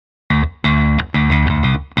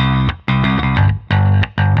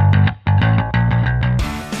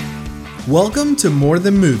Welcome to More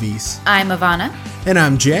Than Movies. I'm Ivana. And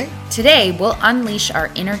I'm Jay. Today, we'll unleash our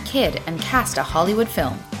inner kid and cast a Hollywood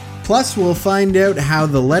film. Plus, we'll find out how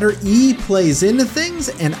the letter E plays into things,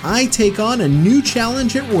 and I take on a new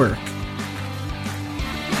challenge at work.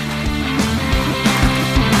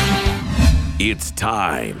 It's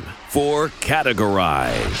time for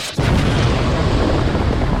Categorized.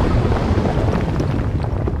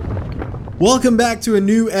 Welcome back to a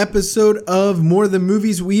new episode of More Than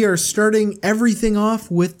Movies. We are starting everything off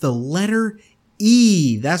with the letter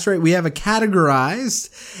E. That's right, we have a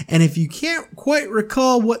Categorized. And if you can't quite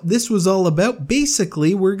recall what this was all about,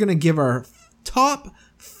 basically we're going to give our top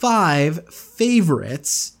 5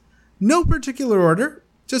 favorites. No particular order,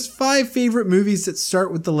 just 5 favorite movies that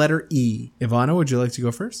start with the letter E. Ivana, would you like to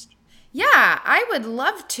go first? Yeah, I would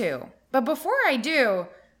love to. But before I do,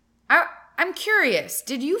 I'm curious,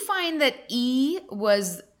 did you find that E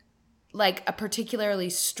was like a particularly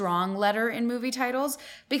strong letter in movie titles?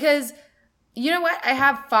 Because you know what? I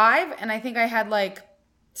have 5 and I think I had like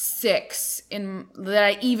 6 in that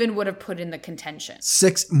I even would have put in the contention.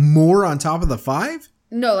 6 more on top of the 5?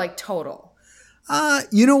 No, like total.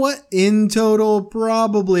 You know what? In total,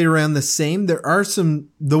 probably around the same. There are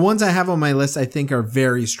the ones I have on my list I think are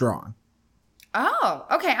very strong. Oh,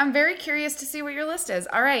 okay. I'm very curious to see what your list is.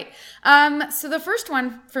 All right. So the first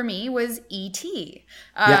one for me was E.T.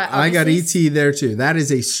 Yeah, I got E.T. there too. That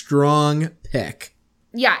is a strong pick.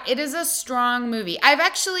 Yeah, it is a strong movie.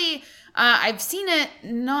 I've seen it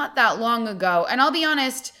not that long ago. And I'll be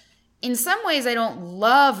honest, in some ways I don't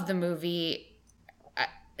love the movie.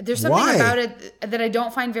 There's something about it that I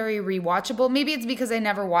don't find very rewatchable. Maybe it's because I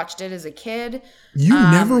never watched it as a kid. You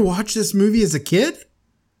never watched this movie as a kid?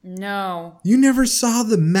 No. You never saw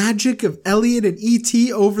the magic of Elliot and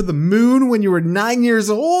E.T. over the moon when you were 9 years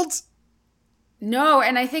old? No,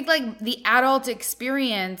 and I think like the adult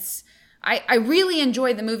experience, I really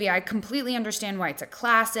enjoy the movie. I completely understand why it's a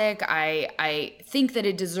classic. I think that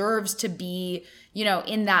it deserves to be,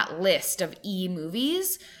 in that list of E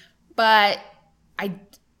movies, but I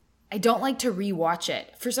don't like to rewatch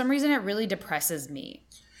it. For some reason, it really depresses me.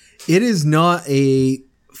 It is not a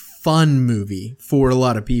fun movie for a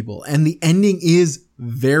lot of people, and the ending is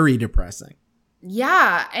very depressing.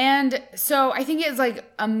 Yeah, and so I think it's like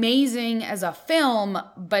amazing as a film,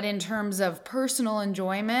 but in terms of personal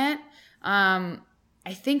enjoyment, I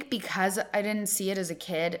think because I didn't see it as a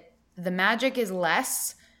kid, the magic is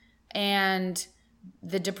less and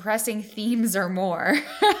the depressing themes are more.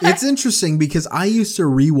 It's interesting because I used to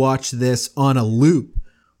rewatch this on a loop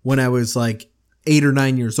when I was like 8 or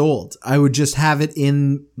 9 years old. I would just have it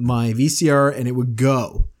in my VCR and it would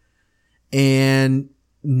go. And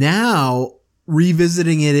now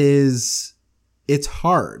revisiting it's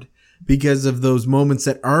hard because of those moments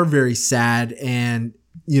that are very sad, and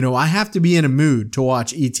I have to be in a mood to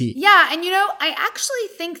watch E.T. Yeah, and I actually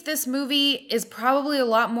think this movie is probably a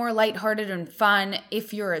lot more lighthearted and fun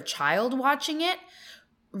if you're a child watching it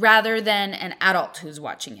rather than an adult who's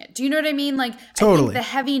watching it. Do you know what I mean? Like, totally. I think the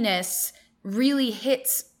heaviness really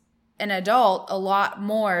hits an adult a lot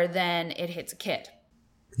more than it hits a kid.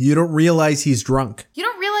 You don't realize he's drunk. You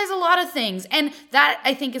don't realize a lot of things. And that,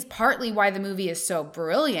 I think, is partly why the movie is so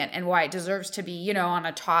brilliant and why it deserves to be, on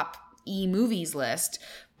a top E movies list.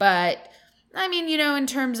 But, I mean, in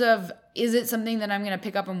terms of, is it something that I'm going to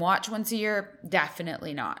pick up and watch once a year?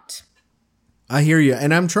 Definitely not. I hear you.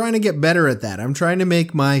 And I'm trying to get better at that. I'm trying to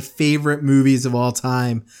make my favorite movies of all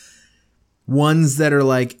time ones that are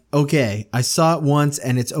like, okay, I saw it once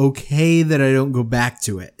and it's okay that I don't go back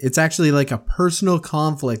to it. It's actually like a personal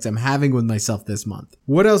conflict I'm having with myself this month.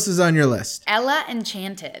 What else is on your list? Ella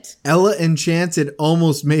Enchanted. Ella Enchanted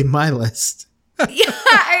almost made my list. Yeah,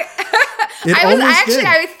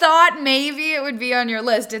 I thought maybe it would be on your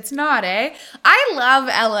list. It's not, eh? I love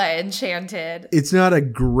Ella Enchanted. It's not a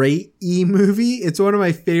great E movie. It's one of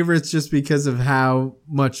my favorites just because of how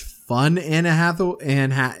much fun Anne Hathaway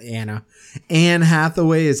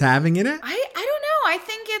is having in it. I don't know.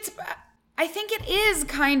 I think it is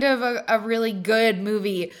kind of a really good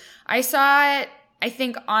movie. I saw it, I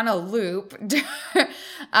think, on a loop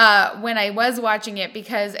when I was watching it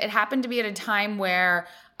because it happened to be at a time where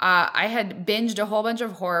I had binged a whole bunch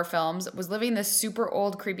of horror films, was living in this super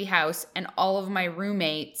old creepy house, and all of my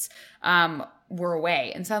roommates were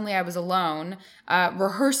away. And suddenly I was alone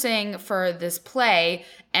rehearsing for this play,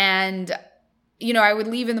 and I would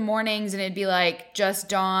leave in the mornings and it'd be like just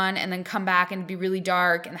dawn, and then come back and it'd be really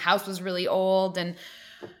dark, and the house was really old. And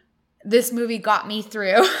this movie got me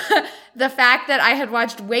through the fact that I had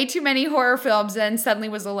watched way too many horror films and suddenly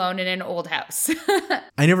was alone in an old house.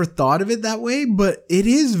 I never thought of it that way, but it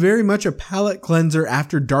is very much a palate cleanser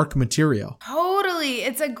after dark material. Totally.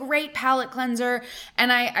 It's a great palate cleanser,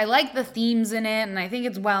 and I like the themes in it, and I think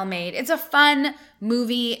it's well made. It's a fun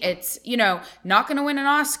movie. It's, not going to win an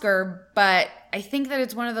Oscar, but I think that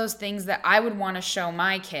it's one of those things that I would want to show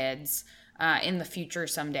my kids in the future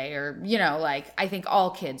someday, or, I think all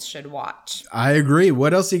kids should watch. I agree.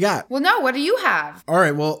 What else you got? Well, no, what do you have? All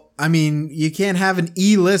right. Well, you can't have an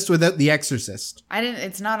E list without The Exorcist.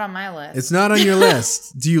 It's not on my list. It's not on your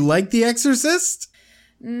list. Do you like The Exorcist?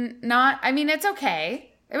 It's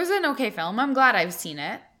okay. It was an okay film. I'm glad I've seen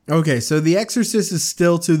it. Okay, so The Exorcist is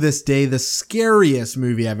still to this day the scariest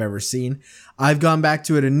movie I've ever seen. I've gone back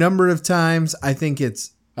to it a number of times. I think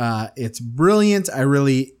it's brilliant. I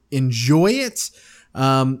really enjoy it.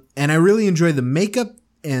 And I really enjoy the makeup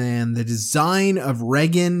and the design of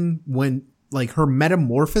Regan when, her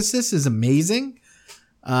metamorphosis is amazing.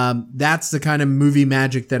 That's the kind of movie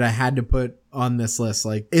magic that I had to put on this list.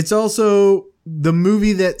 It's also the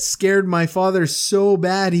movie that scared my father so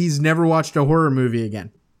bad he's never watched a horror movie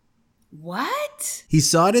again. What? He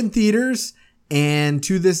saw it in theaters, and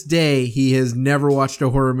to this day, he has never watched a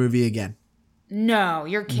horror movie again. No,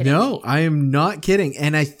 you're kidding me. No, I am not kidding.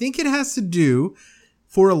 And I think it has to do,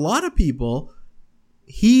 for a lot of people,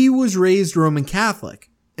 he was raised Roman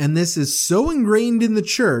Catholic. And this is so ingrained in the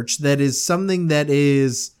church that is something that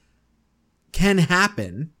can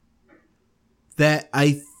happen, that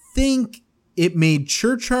I think it made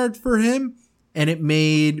church hard for him, and it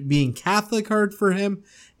made being Catholic hard for him.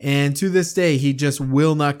 And to this day, he just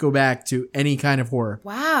will not go back to any kind of horror.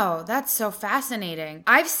 Wow, that's so fascinating.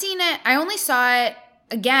 I've seen it. I only saw it,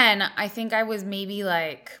 again, I think I was maybe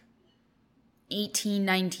 18,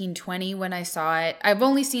 19, 20 when I saw it. I've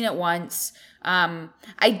only seen it once.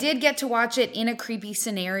 I did get to watch it in a creepy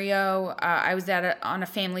scenario. I was on a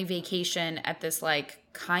family vacation at this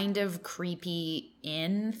kind of creepy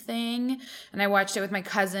inn thing, and I watched it with my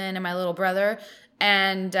cousin and my little brother.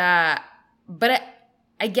 And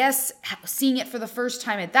I guess seeing it for the first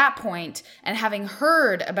time at that point and having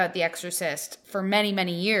heard about The Exorcist for many,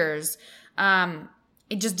 many years,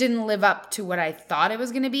 it just didn't live up to what I thought it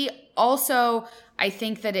was going to be. Also, I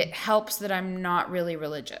think that it helps that I'm not really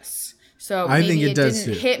religious. So maybe it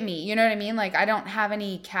didn't hit me. You know what I mean? I don't have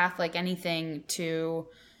any Catholic anything to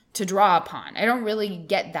draw upon. I don't really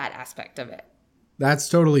get that aspect of it. That's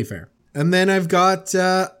totally fair. And then I've got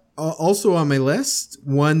also on my list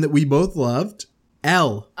one that we both loved,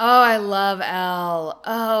 Elle. Oh, I love Elle.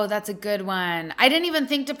 Oh, that's a good one. I didn't even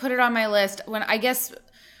think to put it on my list when I guess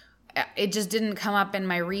it just didn't come up in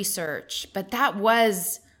my research. But that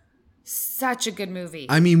was such a good movie.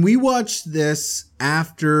 We watched this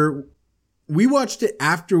after we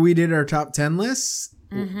did our top 10 lists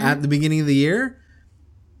at the beginning of the year.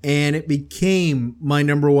 And it became my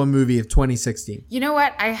number one movie of 2016. You know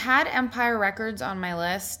what? I had Empire Records on my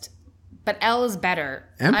list, but Elle is better.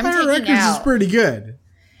 Empire Records is pretty good.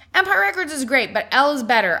 Empire Records is great, but Elle is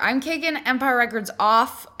better. I'm kicking Empire Records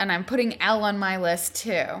off, and I'm putting Elle on my list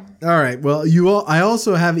too. All right. Well, I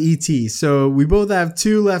also have E.T., so we both have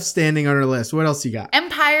two left standing on our list. What else you got?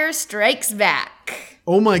 Empire Strikes Back.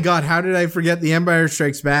 Oh my God! How did I forget The Empire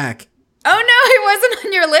Strikes Back? Oh no, it wasn't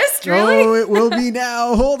on your list, really? Oh, it will be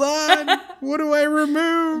now. Hold on. What do I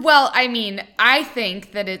remove? Well, I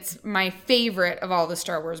think that it's my favorite of all the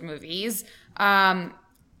Star Wars movies.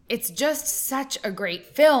 It's just such a great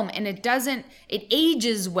film, and it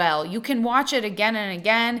ages well. You can watch it again and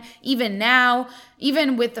again, even now,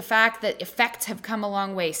 even with the fact that effects have come a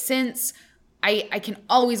long way since. I can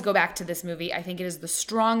always go back to this movie. I think it is the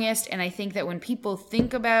strongest, and I think that when people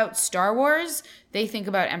think about Star Wars, they think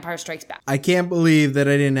about Empire Strikes Back. I can't believe that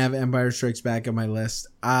I didn't have Empire Strikes Back on my list.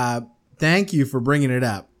 Thank you for bringing it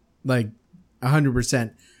up,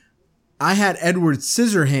 100%. I had Edward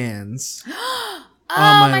Scissorhands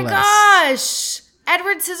on my list. Gosh!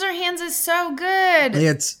 Edward Scissorhands is so good.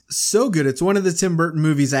 It's so good. It's one of the Tim Burton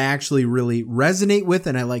movies I actually really resonate with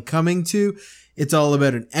and I like coming to. It's all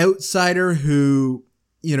about an outsider who,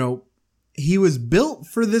 he was built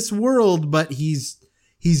for this world, but he's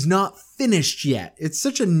not finished yet. It's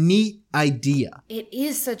such a neat idea. It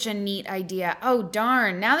is such a neat idea. Oh,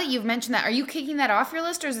 darn. Now that you've mentioned that, are you kicking that off your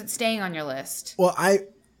list or is it staying on your list? Well, I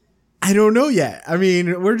don't know yet.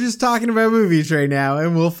 We're just talking about movies right now,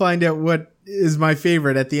 and we'll find out what is my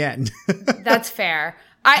favorite at the end. That's fair.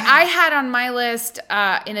 I had on my list,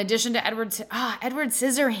 in addition to Edward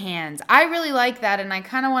Scissorhands. I really like that, and I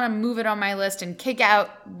kind of want to move it on my list and kick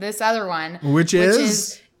out this other one. Which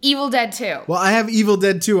is Evil Dead 2. Well, I have Evil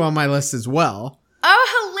Dead 2 on my list as well.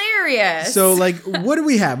 Oh, hilarious. So, like, what do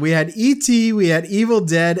we have? We had E.T., we had Evil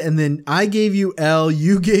Dead, and then I gave you Elle,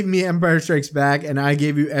 you gave me Empire Strikes Back, and I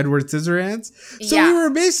gave you Edward Scissorhands. So we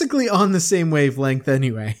were basically on the same wavelength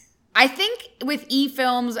anyway. I think with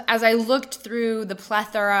E-films, as I looked through the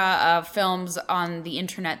plethora of films on the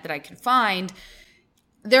internet that I could find,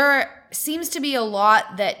 there seems to be a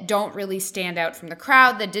lot that don't really stand out from the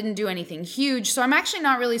crowd, that didn't do anything huge. So I'm actually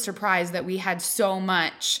not really surprised that we had so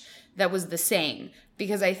much that was the same,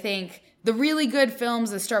 because I think the really good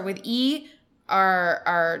films that start with E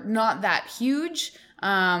are not that huge,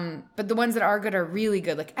 but the ones that are good are really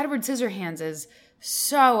good. Like Edward Scissorhands is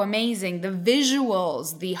so amazing. The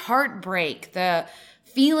visuals, the heartbreak, the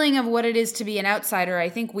feeling of what it is to be an outsider. I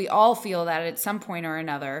think we all feel that at some point or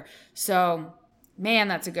another. So, man,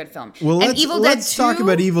 that's a good film. Well, let's talk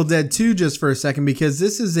about Evil Dead 2 just for a second, because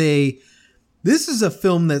this is a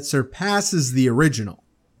film that surpasses the original.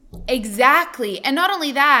 Exactly. And not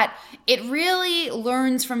only that, it really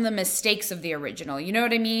learns from the mistakes of the original. You know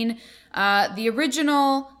what I mean? The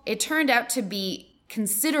original, it turned out to be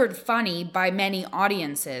considered funny by many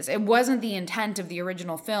audiences. It wasn't the intent of the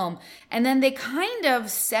original film. And then they kind of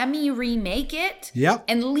semi-remake it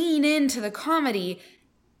and lean into the comedy.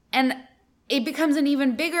 And it becomes an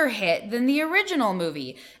even bigger hit than the original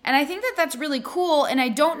movie. And I think that that's really cool, and I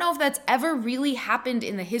don't know if that's ever really happened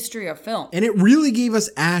in the history of film. And it really gave us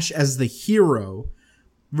Ash as the hero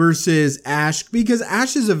versus Ash, because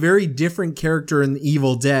Ash is a very different character in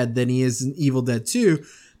Evil Dead than he is in Evil Dead 2,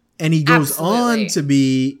 and he goes on to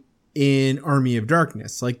be in Army of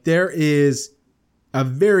Darkness. Like, there is a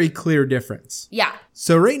very clear difference. Yeah.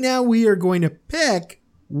 So right now we are going to pick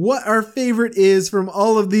what our favorite is from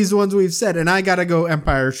all of these ones we've said. And I gotta go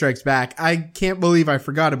Empire Strikes Back. I can't believe I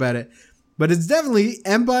forgot about it. But it's definitely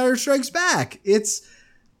Empire Strikes Back. It's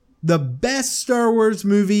the best Star Wars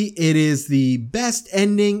movie. It is the best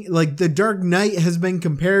ending. Like, The Dark Knight has been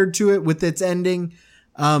compared to it with its ending.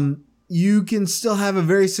 You can still have a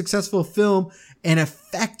very successful film and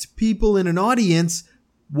affect people in an audience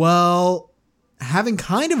while having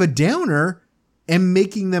kind of a downer and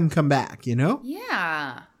making them come back, you know?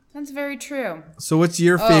 Yeah, that's very true. So what's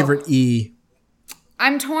your favorite E?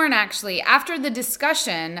 I'm torn, actually. After the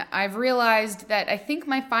discussion, I've realized that I think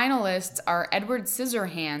my finalists are Edward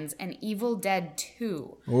Scissorhands and Evil Dead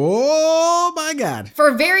 2. Oh, my God.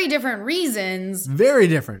 For very different reasons. Very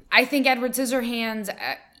different. I think Edward Scissorhands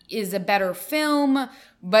is a better film,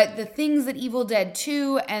 but the things that Evil Dead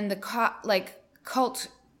 2 and the cult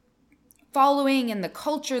following and the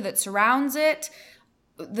culture that surrounds it,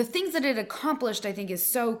 the things that it accomplished, I think is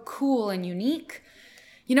so cool and unique.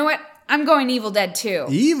 You know what? I'm going Evil Dead 2.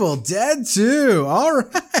 Evil Dead 2. All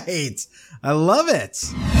right. I love it.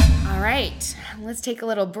 All right. Let's take a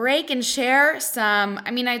little break and share some,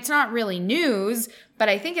 it's not really news, but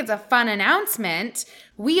I think it's a fun announcement.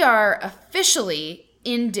 We are officially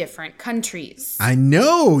in different countries. I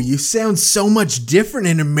know. You sound so much different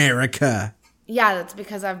in America. Yeah, that's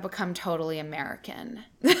because I've become totally American.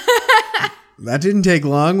 That didn't take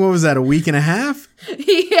long. What was that, a week and a half?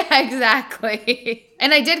 Yeah, exactly.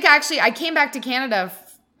 And I came back to Canada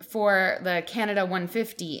for the Canada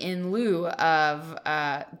 150 in lieu of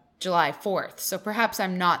July 4th. So perhaps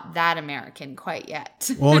I'm not that American quite yet.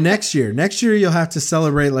 Well, next year you'll have to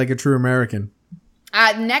celebrate like a true American.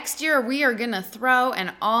 Next year, we are going to throw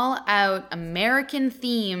an all-out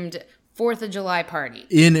American-themed 4th of July party.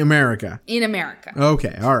 In America? In America.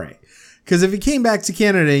 Okay, all right. Because if you came back to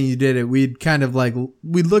Canada and you did it, we'd kind of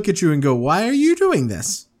we'd look at you and go, why are you doing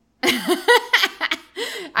this?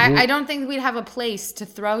 I don't think we'd have a place to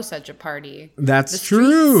throw such a party. That's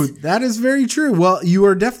true. That is very true. Well, you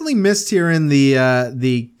are definitely missed here in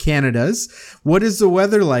the Canadas. What is the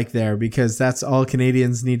weather like there? Because that's all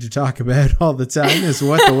Canadians need to talk about all the time is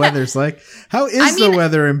what the weather's like. How is the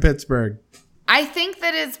weather in Pittsburgh? I think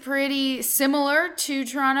that it's pretty similar to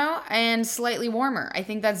Toronto and slightly warmer. I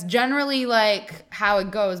think that's generally like how it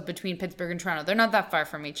goes between Pittsburgh and Toronto. They're not that far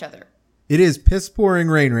from each other. It is piss pouring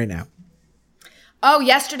rain right now. Oh,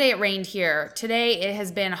 yesterday it rained here. Today it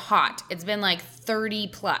has been hot. It's been like 30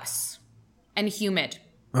 plus and humid.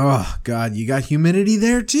 Oh, God, you got humidity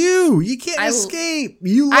there too. You can't escape.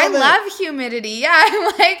 I love humidity. Yeah, I'm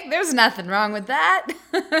like, there's nothing wrong with that.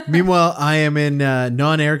 Meanwhile, I am in a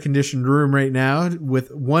non-air conditioned room right now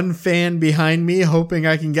with one fan behind me, hoping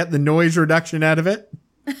I can get the noise reduction out of it.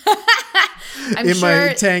 I'm in sure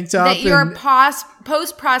my tank top. That your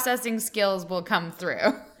post-processing skills will come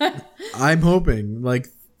through. I'm hoping,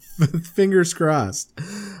 fingers crossed.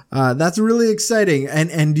 That's really exciting.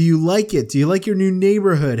 And do you like it? Do you like your new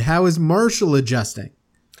neighborhood? How is Marshall adjusting?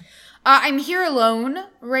 I'm here alone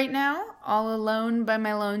right now, all alone by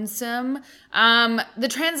my lonesome. The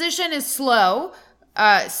transition is slow,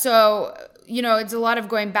 so it's a lot of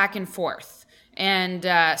going back and forth. And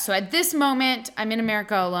so at this moment, I'm in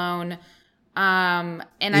America alone. And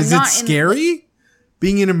Is it scary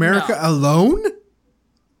being in America alone?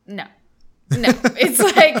 No, it's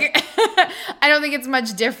like I don't think it's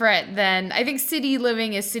much different than I think city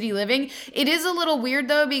living is city living. It is a little weird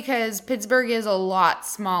though because Pittsburgh is a lot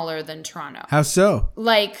smaller than Toronto. How so?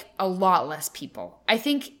 Like a lot less people. I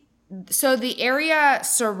think so. The area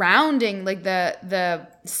surrounding like the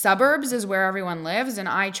suburbs is where everyone lives, and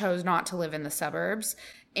I chose not to live in the suburbs.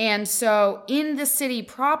 And so in the city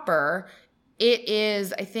proper, it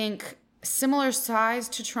is I think similar size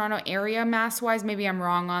to Toronto area mass wise. Maybe I'm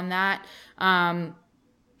wrong on that.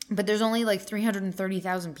 But there's only like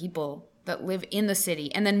 330,000 people that live in the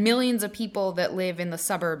city, and then millions of people that live in the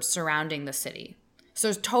suburbs surrounding the city. So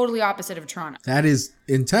it's totally opposite of Toronto. That is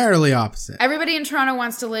entirely opposite. Everybody in Toronto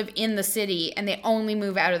wants to live in the city, and they only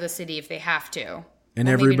move out of the city if they have to. And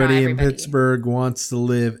everybody in Pittsburgh wants to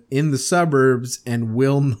live in the suburbs and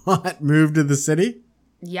will not move to the city?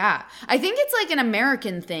 Yeah. I think it's like an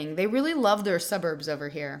American thing. They really love their suburbs over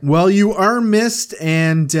here. Well, you are missed,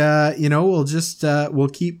 and, we'll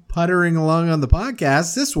keep puttering along on the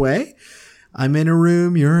podcast this way. I'm in a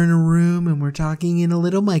room, you're in a room, and we're talking into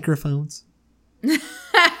little microphones.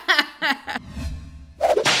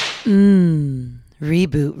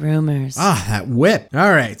 Reboot rumors. Ah, that whip.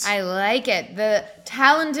 All right. I like it. The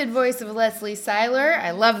talented voice of Leslie Seiler.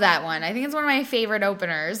 I love that one. I think it's one of my favorite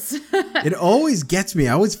openers. It always gets me.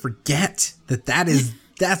 I always forget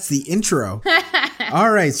that's the intro.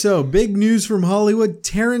 All right. So big news from Hollywood.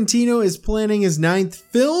 Tarantino is planning his 9th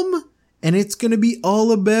film, and it's going to be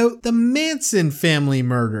all about the Manson family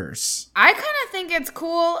murders. I kind of think it's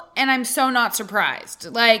cool, and I'm so not surprised.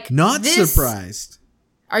 Surprised.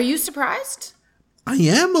 Are you surprised? I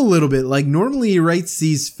am a little bit. Like, normally he writes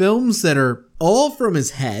these films that are all from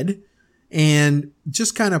his head and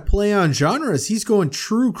just kind of play on genres. He's going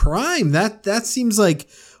true crime. That seems like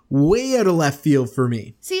way out of left field for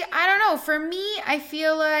me. See, I don't know. For me, I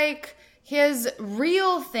feel like his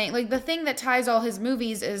real thing, like the thing that ties all his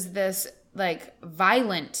movies is this like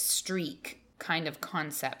violent streak kind of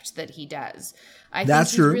concept that he does. I think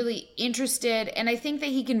he's really interested, and I think that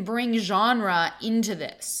he can bring genre into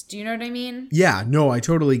this. Do you know what I mean? Yeah, no, I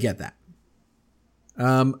totally get that.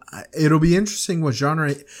 It'll be interesting what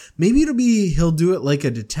genre. Maybe he'll do it like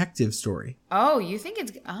a detective story. Oh, you think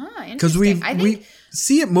it's interesting? Because we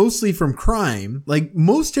see it mostly from crime. Like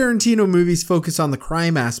most Tarantino movies focus on the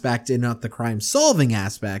crime aspect and not the crime solving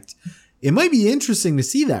aspect. It might be interesting to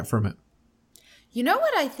see that from him. You know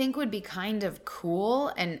what I think would be kind of cool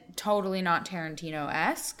and totally not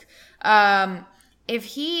Tarantino-esque? If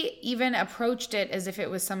he even approached it as if it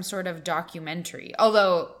was some sort of documentary,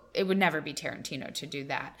 although it would never be Tarantino to do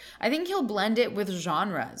that. I think he'll blend it with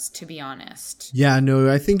genres, to be honest. Yeah,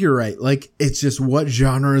 no, I think you're right. Like, it's just what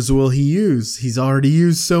genres will he use? He's already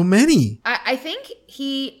used so many. I think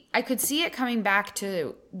I could see it coming back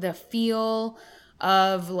to the feel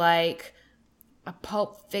of like a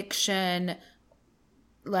Pulp Fiction,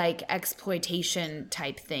 like exploitation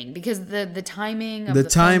type thing, because the timing of the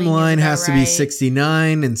timeline has to be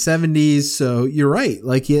 69 and 70s. So you're right.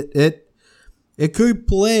 Like it could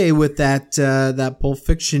play with that Pulp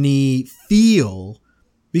Fiction-y feel,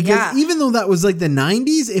 because even though that was like the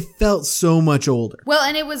 90s, it felt so much older. Well,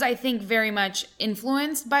 and it was, I think, very much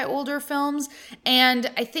influenced by older films,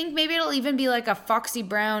 and I think maybe it'll even be like a Foxy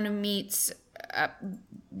Brown meets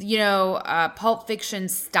Pulp Fiction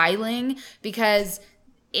styling, because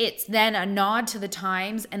it's then a nod to the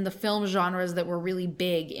times and the film genres that were really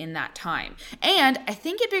big in that time. And I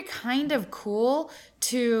think it'd be kind of cool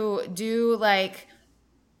to do like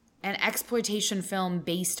an exploitation film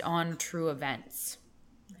based on true events.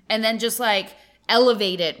 And then just like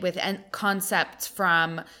elevate it with concepts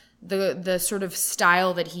from the sort of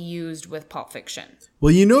style that he used with Pulp Fiction.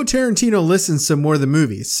 Well, Tarantino listens to More Than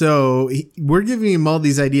Movies, so we're giving him all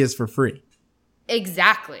these ideas for free.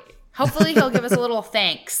 Exactly. Hopefully he'll give us a little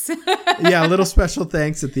thanks. Yeah, a little special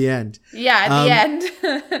thanks at the end. Yeah, at the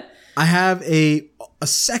end. I have a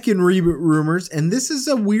second reboot rumors, and this is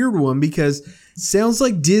a weird one because it sounds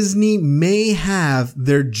like Disney may have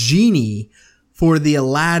their genie for the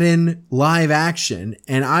Aladdin live action,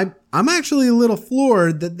 and I'm actually a little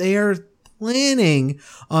floored that they are planning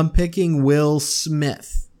on picking Will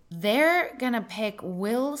Smith. They're gonna pick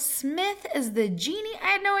Will Smith as the genie? I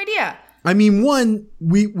had no idea. I mean, one,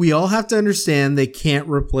 we all have to understand they can't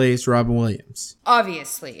replace Robin Williams.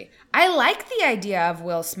 Obviously. I like the idea of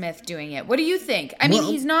Will Smith doing it. What do you think? I mean,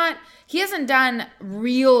 he hasn't done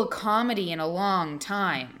real comedy in a long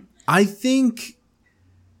time. I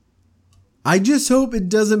just hope it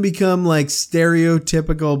doesn't become like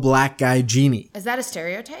stereotypical black guy genie. Is that a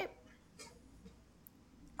stereotype?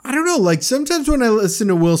 I don't know. Like sometimes when I listen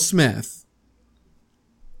to Will Smith,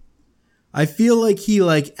 I feel like he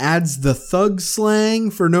like adds the thug slang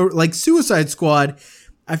for no, like Suicide Squad.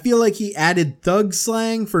 I feel like he added thug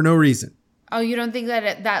slang for no reason. Oh, you don't think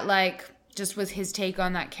that that like just was his take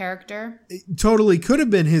on that character? It totally could have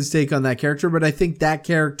been his take on that character, but I think that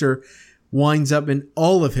character winds up in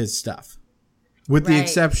all of his stuff. With the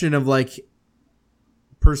exception of like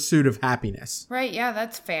Pursuit of Happiness. Right, yeah,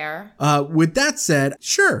 that's fair. With that said,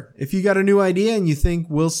 sure, if you got a new idea and you think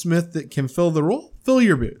Will Smith that can fill the role, fill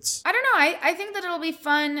your boots. I don't know. I think that it'll be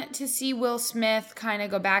fun to see Will Smith kind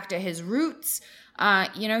of go back to his roots.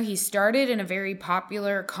 He started in a very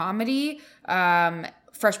popular comedy,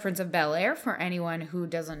 Fresh Prince of Bel-Air, for anyone who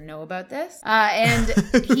doesn't know about this. And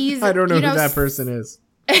he's... I don't know who that person is.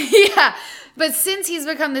 Yeah, but since he's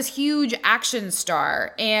become this huge action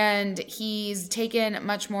star and he's taken a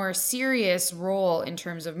much more serious role in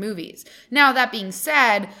terms of movies. Now, that being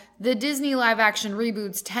said, the Disney live action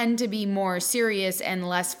reboots tend to be more serious and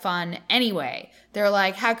less fun anyway. They're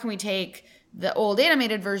like, how can we take the old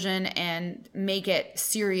animated version and make it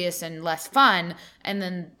serious and less fun? And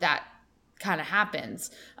then that kind of happens.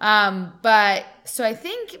 But so I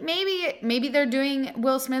think maybe they're doing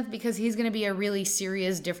Will Smith because he's going to be a really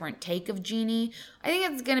serious, different take of Genie. I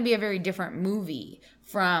think it's going to be a very different movie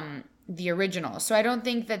from the original. So I don't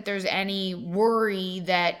think that there's any worry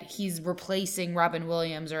that he's replacing Robin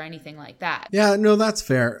Williams or anything like that. Yeah, no, that's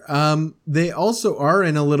fair. They also are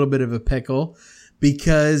in a little bit of a pickle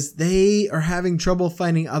because they are having trouble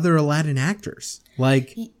finding other Aladdin actors.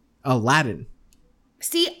 Like Aladdin.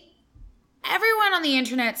 See, everyone on the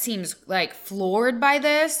internet seems like floored by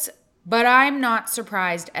this, but I'm not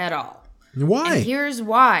surprised at all. Why? And here's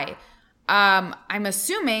why. I'm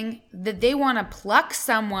assuming that they want to pluck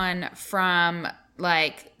someone from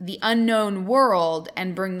like the unknown world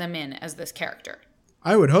and bring them in as this character.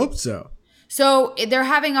 I would hope so. So they're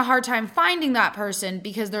having a hard time finding that person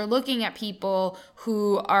because they're looking at people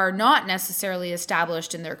who are not necessarily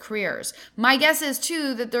established in their careers. My guess is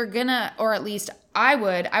too that they're gonna, or at least I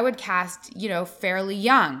would cast, fairly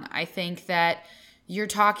young. I think that you're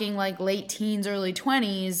talking like late teens, early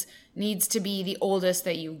 20s needs to be the oldest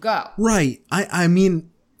that you go. Right. I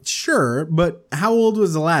mean, sure, but how old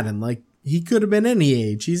was Aladdin? Like he could have been any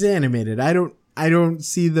age. He's animated. I don't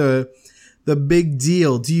see the big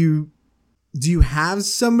deal. Do you have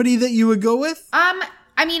somebody that you would go with?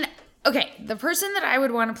 I mean, okay, the person that I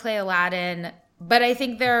would want to play Aladdin, but I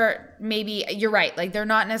think you're right, like they're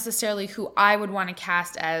not necessarily who I would want to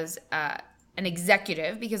cast as an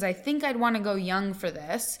executive because I think I'd want to go young for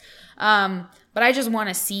this. But I just want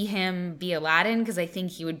to see him be Aladdin because I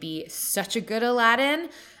think he would be such a good Aladdin.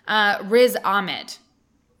 Riz Ahmed.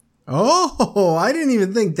 Oh, I didn't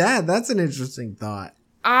even think that. That's an interesting thought.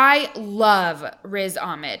 I love Riz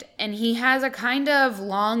Ahmed, and he has a kind of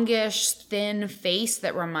longish, thin face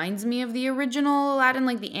that reminds me of the original Aladdin,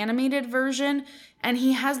 like the animated version, and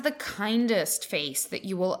he has the kindest face that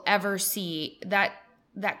you will ever see, that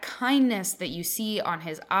kindness that you see on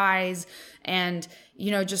his eyes and,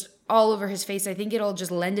 just all over his face. I think it'll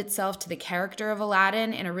just lend itself to the character of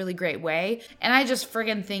Aladdin in a really great way. And I just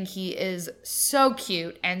friggin' think he is so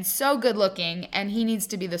cute and so good looking, and he needs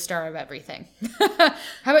to be the star of everything. How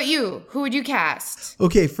about you? Who would you cast?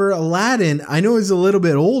 Okay, for Aladdin, I know he's a little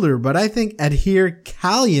bit older, but I think Adhere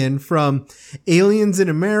Callion from Aliens in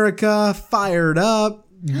America, Fired Up,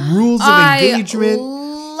 Rules of Engagement.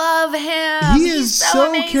 Love him. He is so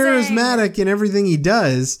amazing. Charismatic in everything he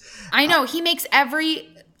does. I know. He makes everything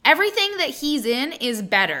that he's in is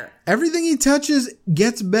better. Everything he touches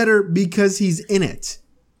gets better because he's in it.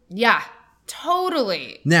 Yeah,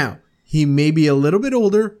 totally. Now, he may be a little bit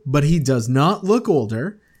older, but he does not look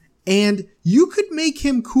older. And you could make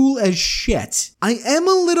him cool as shit. I am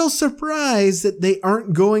a little surprised that they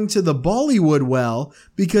aren't going to the Bollywood well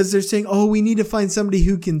because they're saying, oh, we need to find somebody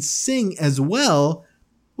who can sing as well.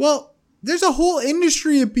 Well, there's a whole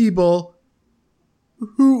industry of people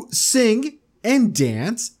who sing and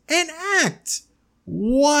dance and act.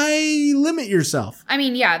 Why limit yourself? I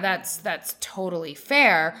mean, yeah, that's totally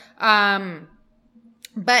fair.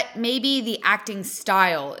 But maybe the acting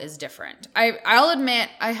style is different. I'll admit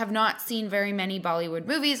I have not seen very many Bollywood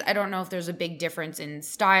movies. I don't know if there's a big difference in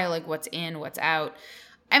style, like what's in, what's out.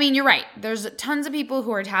 I mean, you're right. There's tons of people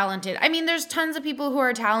who are talented. I mean, there's tons of people who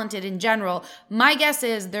are talented in general. My guess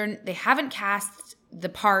is they haven't cast the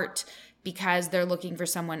part because they're looking for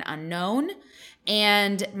someone unknown.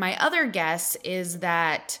 And my other guess is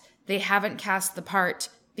that they haven't cast the part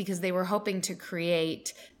because they were hoping to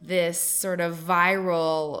create this sort of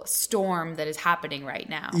viral storm that is happening right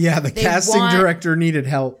now. Yeah, the casting director needed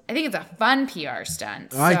help. I think it's a fun PR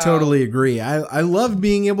stunt. I totally agree. I love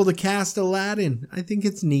being able to cast Aladdin. I think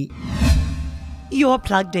it's neat. You're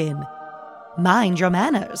plugged in. Mind your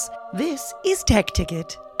manners. This is Tech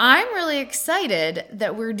Ticket. I'm really excited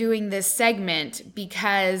that we're doing this segment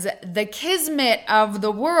because the kismet of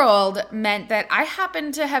the world meant that I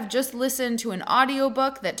happened to have just listened to an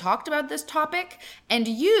audiobook that talked about this topic, and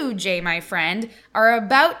you, Jay, my friend, are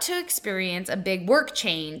about to experience a big work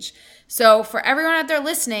change. So for everyone out there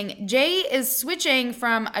listening, Jay is switching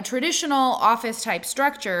from a traditional office type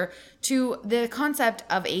structure to the concept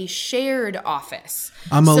of a shared office.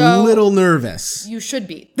 I'm a little nervous. You should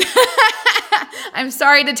be. I'm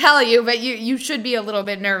sorry to tell you, but you should be a little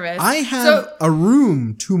bit nervous. I have a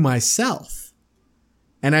room to myself.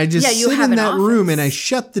 And I just sit in that room and I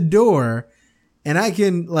shut the door and I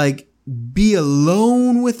can be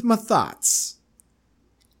alone with my thoughts.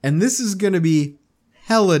 And this is going to be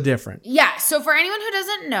hella different. Yeah. So for anyone who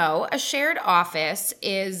doesn't know, a shared office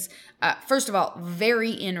is, first of all,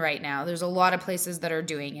 very in right now. There's a lot of places that are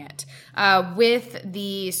doing it. With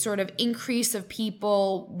the sort of increase of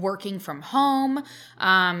people working from home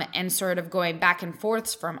and sort of going back and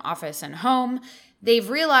forth from office and home, they've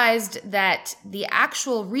realized that the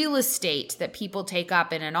actual real estate that people take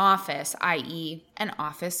up in an office, i.e. an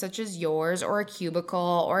office such as yours or a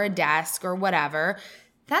cubicle or a desk or whatever,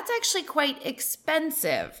 that's actually quite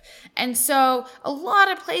expensive. And so a lot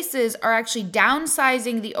of places are actually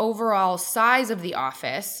downsizing the overall size of the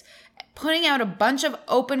office, putting out a bunch of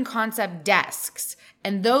open concept desks,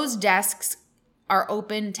 and those desks are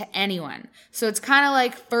open to anyone. So it's kind of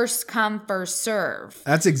like first come, first serve.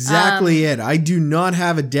 That's exactly it. I do not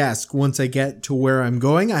have a desk once I get to where I'm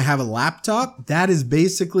going. I have a laptop. That is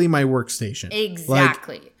basically my workstation.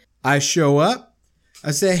 Exactly. I show up. I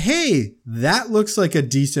say, hey, that looks like a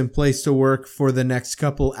decent place to work for the next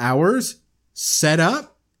couple hours. Set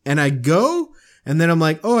up, and I go, and then I'm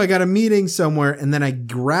like, oh, I got a meeting somewhere, and then I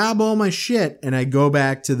grab all my shit, and I go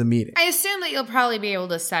back to the meeting. I assume that you'll probably be able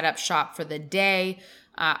to set up shop for the day,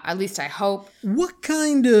 at least I hope. What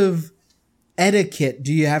kind of etiquette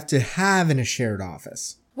do you have to have in a shared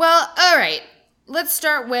office? Well, all right, let's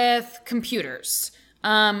start with computers.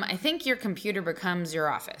 I think your computer becomes your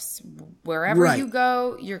office. Wherever you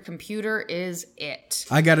go, your computer is it.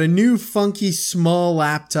 I got a new funky small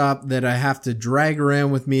laptop that I have to drag around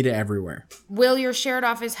with me to everywhere. Will your shared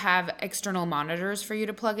office have external monitors for you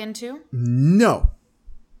to plug into? No.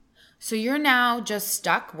 So you're now just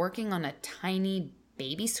stuck working on a tiny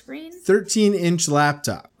baby screen? 13-inch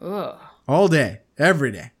laptop. Ugh. All day,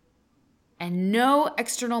 every day. And no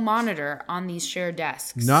external monitor on these shared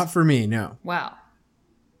desks? Not for me, no. Well,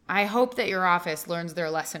 I hope that your office learns their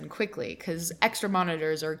lesson quickly because extra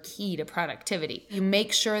monitors are key to productivity. You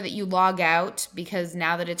make sure that you log out because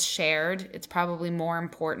now that it's shared, it's probably more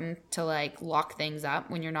important to lock things up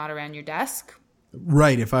when you're not around your desk.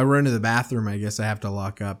 Right. If I run to the bathroom, I guess I have to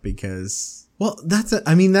lock up because, well, that's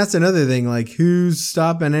another thing. Who's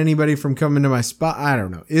stopping anybody from coming to my spot? I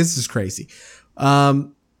don't know. This is crazy.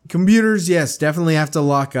 Computers, yes, definitely have to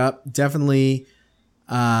lock up. Definitely,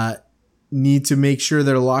 need to make sure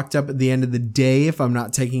they're locked up at the end of the day if I'm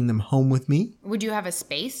not taking them home with me. Would you have a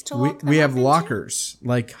space to lock them We have up into? lockers,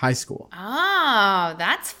 like high school. Oh,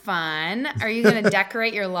 that's fun. Are you going to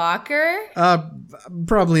decorate your locker?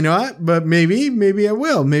 Probably not, but maybe I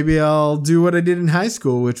will. Maybe I'll do what I did in high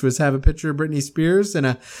school, which was have a picture of Britney Spears and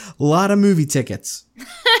a lot of movie tickets.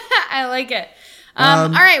 I like it. All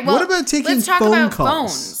right, well, what about taking let's talk phone about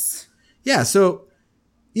calls? Phones. Yeah, so,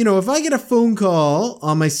 if I get a phone call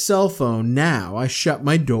on my cell phone now, I shut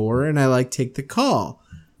my door and I take the call.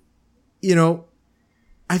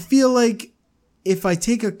 I feel like if I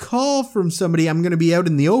take a call from somebody, I'm going to be out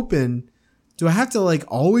in the open. Do I have to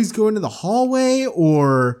always go into the hallway,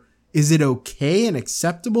 or is it okay and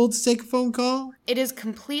acceptable to take a phone call? It is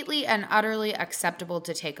completely and utterly acceptable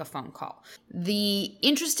to take a phone call. The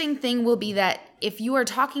interesting thing will be that if you are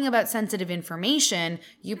talking about sensitive information,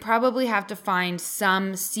 you probably have to find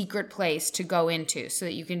some secret place to go into so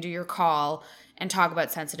that you can do your call and talk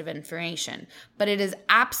about sensitive information. But it is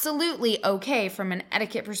absolutely okay from an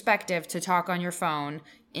etiquette perspective to talk on your phone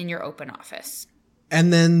in your open office.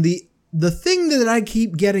 And then the thing that I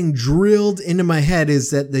keep getting drilled into my head is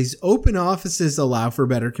that these open offices allow for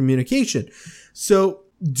better communication. So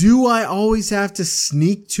do I always have to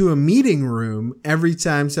sneak to a meeting room every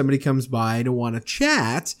time somebody comes by to want to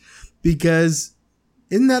chat? Because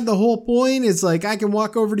isn't that the whole point? It's like I can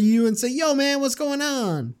walk over to you and say, yo, man, what's going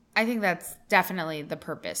on? I think that's definitely the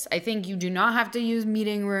purpose. I think you do not have to use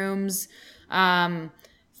meeting rooms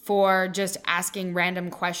for just asking random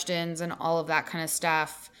questions and all of that kind of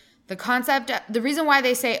stuff. The reason why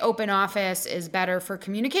they say open office is better for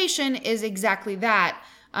communication is exactly that.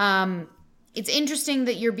 It's interesting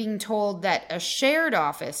that you're being told that a shared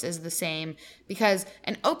office is the same, because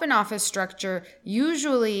an open office structure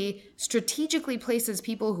usually strategically places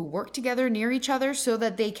people who work together near each other so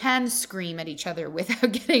that they can scream at each other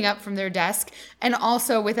without getting up from their desk and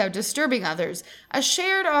also without disturbing others. A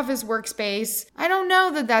shared office workspace, I don't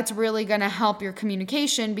know that that's really going to help your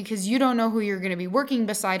communication, because you don't know who you're going to be working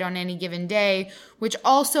beside on any given day, which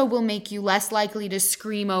also will make you less likely to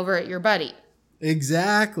scream over at your buddy.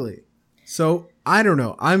 Exactly. So I don't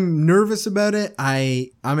know. I'm nervous about it.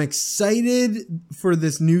 I'm excited for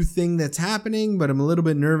this new thing that's happening, but I'm a little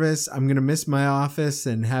bit nervous. I'm going to miss my office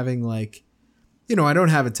and having I don't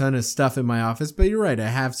have a ton of stuff in my office, but you're right. I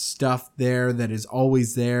have stuff there that is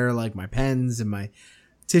always there, like my pens and my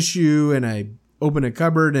tissue, and I open a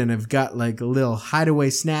cupboard and I've got like little hideaway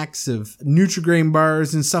snacks of Nutri-Grain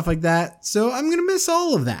bars and stuff like that. So I'm going to miss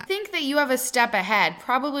all of that. I think that you have a step ahead.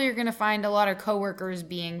 Probably you're going to find a lot of coworkers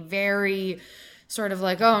being very sort of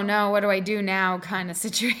like, oh no, what do I do now kind of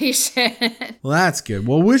situation. Well, that's good.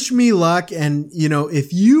 Well, wish me luck. And,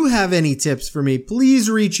 if you have any tips for me, please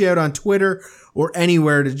reach out on Twitter or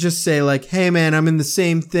anywhere to just say like, hey man, I'm in the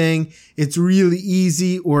same thing. It's really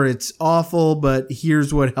easy or it's awful, but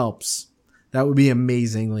here's what helps. That would be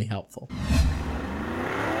amazingly helpful.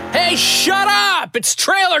 Hey, shut up! It's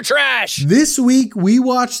trailer trash! This week, we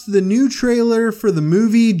watched the new trailer for the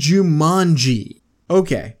movie Jumanji.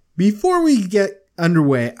 Okay, before we get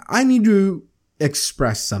underway, I need to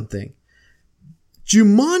express something.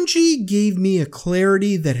 Jumanji gave me a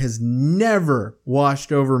clarity that has never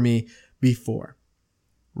washed over me before.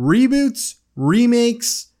 Reboots,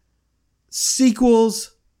 remakes,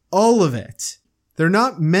 sequels, all of it. They're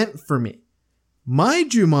not meant for me. My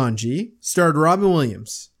Jumanji starred Robin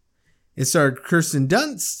Williams. It starred Kirsten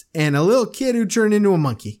Dunst and a little kid who turned into a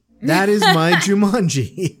monkey. That is my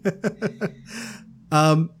Jumanji.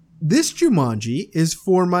 This Jumanji is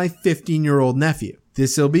for my 15-year-old nephew.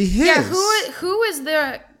 This'll be his. Yeah, who is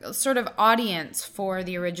the sort of audience for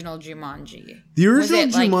the original Jumanji? The original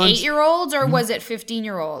was it Jumanji, like 8-year-olds or was it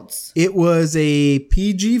 15-year-olds? It was a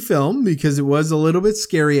PG film because it was a little bit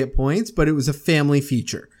scary at points, but it was a family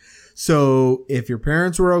feature. So if your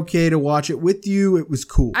parents were okay to watch it with you, it was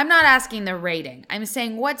cool. I'm not asking the rating. I'm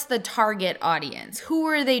saying what's the target audience? Who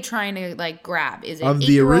are they trying to grab? Is it of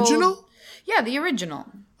the original? Yeah, the original.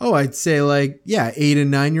 Oh, I'd say 8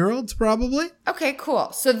 and 9-year-olds probably. Okay,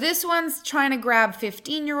 cool. So this one's trying to grab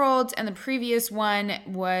 15-year-olds and the previous one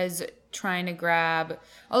was trying to grab,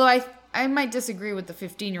 although I might disagree with the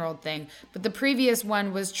 15-year-old thing, but the previous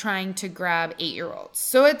one was trying to grab 8-year-olds.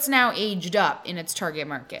 So it's now aged up in its target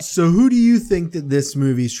market. So who do you think that this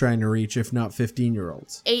movie's trying to reach, if not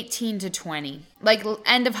 15-year-olds? 18 to 20. Like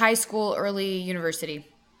end of high school, early university.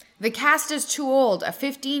 The cast is too old. A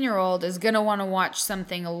 15-year-old is going to want to watch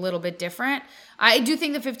something a little bit different. I do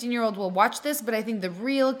think the 15-year-old will watch this, but I think the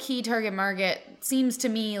real key target market seems to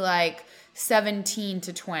me like 17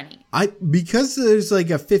 to 20. Because there's a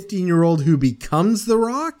 15-year-old who becomes The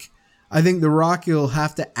Rock, I think The Rock will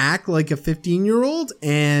have to act like a 15-year-old,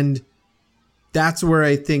 and that's where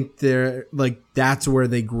I think that's where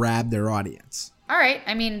they grab their audience. All right.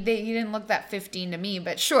 I mean, he didn't look that 15 to me,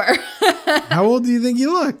 but sure. How old do you think he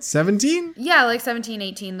looked? 17? Yeah, like 17,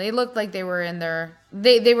 18. They looked like they were in their,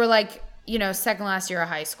 they were like, second last year of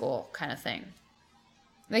high school kind of thing.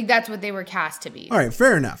 Like that's what they were cast to be. All right,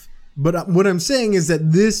 fair enough. But what I'm saying is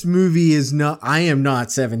that this movie is not, I am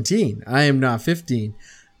not 17. I am not 15.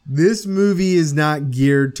 This movie is not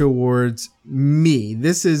geared towards me.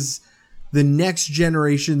 This is the next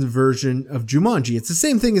generation's version of Jumanji. It's the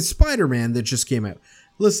same thing as Spider-Man that just came out.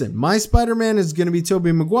 Listen, my Spider-Man is going to be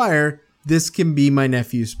Tobey Maguire. This can be my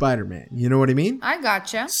nephew Spider-Man. You know what I mean? I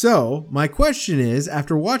gotcha. So my question is,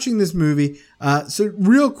 after watching this movie, so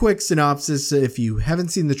real quick synopsis. If you haven't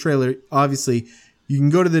seen the trailer, obviously you can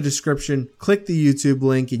go to the description, click the YouTube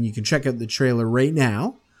link, and you can check out the trailer right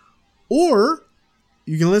now. Or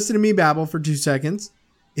you can listen to me babble for 2 seconds.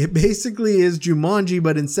 It basically is Jumanji,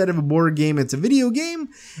 but instead of a board game, it's a video game.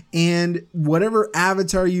 And whatever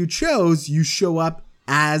avatar you chose, you show up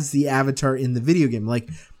as the avatar in the video game. Like,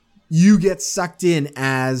 you get sucked in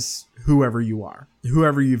as whoever you are,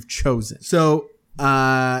 whoever you've chosen. So,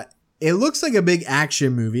 it looks like a big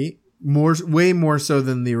action movie, way more so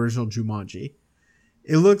than the original Jumanji.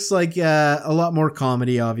 It looks like a lot more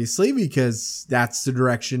comedy, obviously, because that's the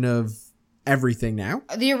direction of everything now.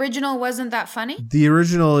 The original wasn't that funny? The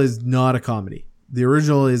original is not a comedy. The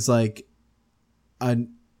original is like an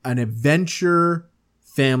adventure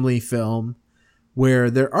family film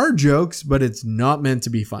where there are jokes, but it's not meant to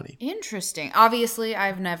be funny. Interesting. Obviously,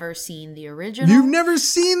 I've never seen the original. You've never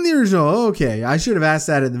seen the original? Oh, okay. I should have asked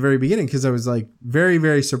that at the very beginning because I was like very,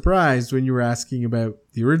 very surprised when you were asking about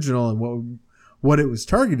the original and what it was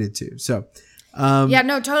targeted to. So, yeah,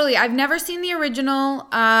 no, totally. I've never seen the original.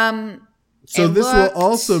 So this will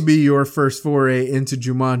also be your first foray into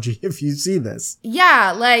Jumanji if you see this.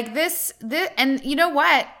 Yeah, like this, and you know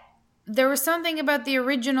what? There was something about the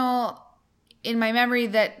original in my memory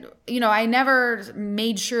that, I never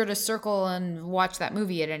made sure to circle and watch that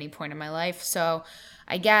movie at any point in my life. So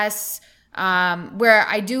I guess where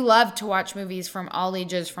I do love to watch movies from all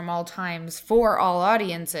ages, from all times, for all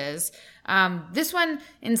audiences, this one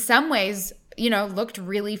in some ways, looked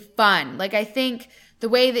really fun. Like I think the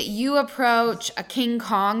way that you approach a King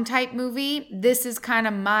Kong type movie, this is kind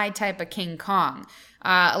of my type of King Kong.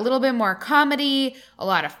 A little bit more comedy, a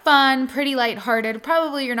lot of fun, pretty lighthearted.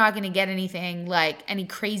 Probably you're not going to get anything like any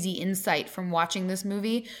crazy insight from watching this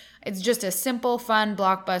movie. It's just a simple, fun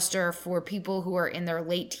blockbuster for people who are in their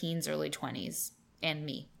late teens, early 20s, and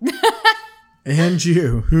me. And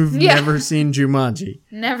you, who've never seen Jumanji.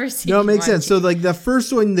 Never seen Jumanji. No, it makes sense. So like the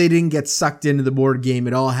first one, they didn't get sucked into the board game.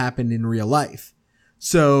 It all happened in real life.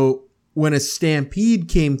 So when a stampede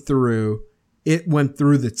came through, it went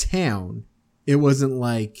through the town. It wasn't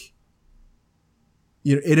like,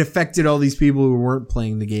 it affected all these people who weren't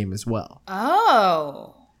playing the game as well.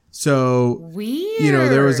 Oh. So,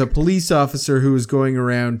 weird. There was a police officer who was going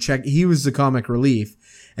around he was the comic relief,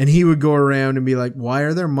 and he would go around and be like, why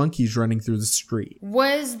are there monkeys running through the street?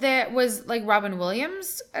 Was like Robin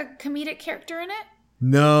Williams a comedic character in it?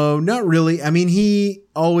 No, not really. I mean, he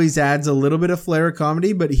always adds a little bit of flair of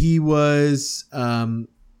comedy, but he was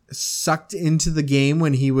sucked into the game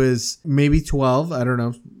when he was maybe 12. I don't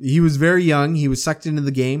know. He was very young. He was sucked into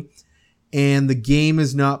the game, and the game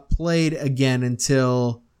is not played again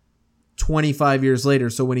until 25 years later.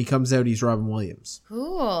 So when he comes out, he's Robin Williams.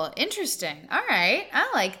 Cool. Interesting. All right.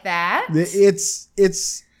 I like that. It's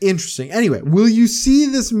interesting. Anyway, will you see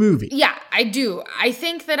this movie? Yeah, I do. I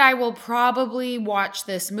think that I will probably watch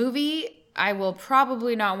this movie. I will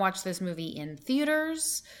probably not watch this movie in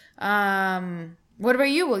theaters. What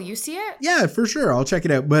about you? Will you see it? Yeah, for sure. I'll check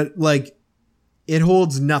it out. But like, it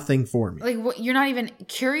holds nothing for me. Like, you're not even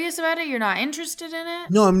curious about it? You're not interested in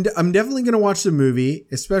it? No, I'm definitely going to watch the movie,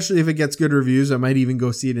 especially if it gets good reviews. I might even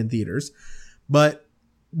go see it in theaters. But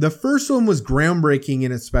the first one was groundbreaking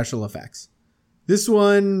in its special effects. This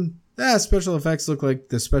one, special effects look like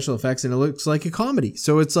the special effects, and it looks like a comedy.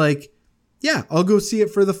 So it's like, yeah, I'll go see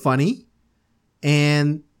it for the funny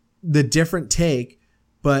and the different take.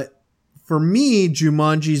 But for me,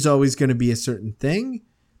 Jumanji is always going to be a certain thing.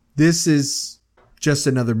 This is just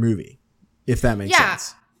another movie, if that makes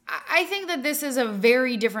sense. I think that this is a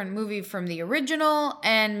very different movie from the original,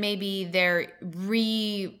 and maybe they're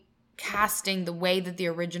recasting the way that the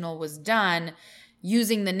original was done,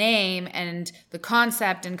 using the name and the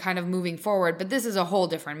concept and kind of moving forward. But this is a whole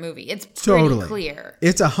different movie. It's pretty clear.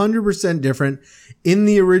 It's 100% different. In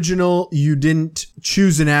the original, you didn't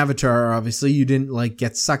choose an avatar, obviously. You didn't like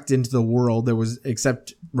get sucked into the world. There was,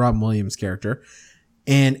 except Robin Williams' character.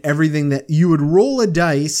 And everything that you would roll a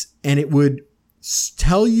dice and it would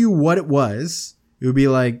tell you what it was. It would be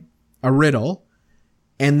like a riddle.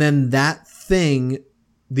 And then that thing,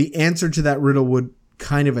 the answer to that riddle would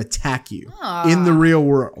kind of attack you in the real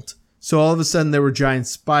world. So all of a sudden there were giant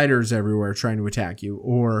spiders everywhere trying to attack you,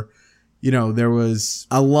 or there was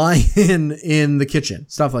a lion in the kitchen,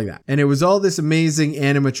 stuff like that. And it was all this amazing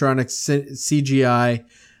animatronic CGI,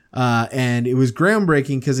 and it was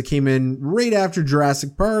groundbreaking because it came in right after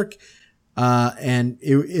Jurassic Park, and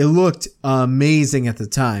it looked amazing at the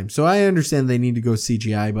time. So I understand they need to go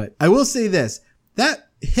CGI, but I will say this, that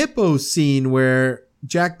hippo scene where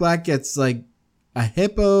Jack Black gets like a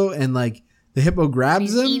hippo and like the hippo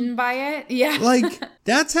grabs him. Eaten by it. Yeah. Like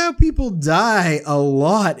that's how people die a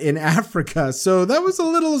lot in Africa. So that was a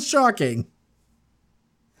little shocking.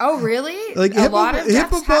 Oh, really? Like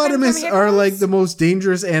hippopotamus are like the most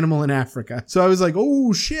dangerous animal in Africa. So I was like,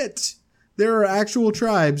 oh shit. There are actual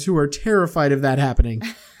tribes who are terrified of that happening.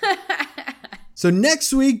 So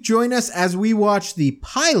next week, join us as we watch the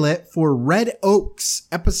pilot for Red Oaks,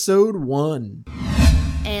 episode 1.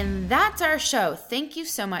 And And that's our show. Thank you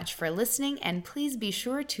so much for listening, and please be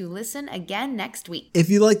sure to listen again next week. If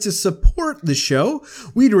you'd like to support the show,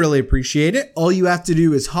 we'd really appreciate it. All you have to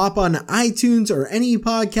do is hop on iTunes or any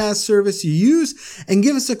podcast service you use and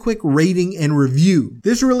give us a quick rating and review.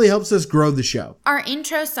 This really helps us grow the show. Our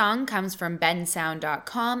intro song comes from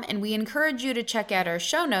bensound.com, and we encourage you to check out our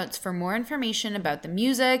show notes for more information about the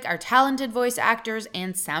music, our talented voice actors,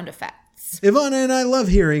 and sound effects. Ivana and I love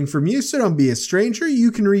hearing from you, so don't be a stranger.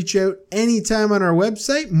 You can reach out anytime on our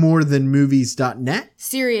website, morethanmovies.net.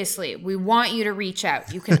 Seriously, we want you to reach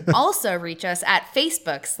out. You can also reach us at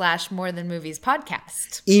Facebook/More Than Movies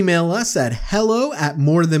Podcast. Email us at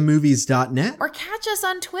hello@morethanmovies.net. Or catch us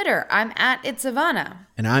on Twitter. I'm at It's Ivana.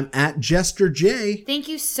 And I'm at Jester J. Thank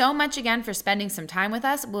you so much again for spending some time with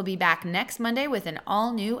us. We'll be back next Monday with an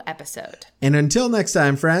all-new episode. And until next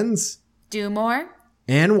time, friends, Do more.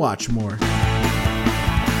 and watch more.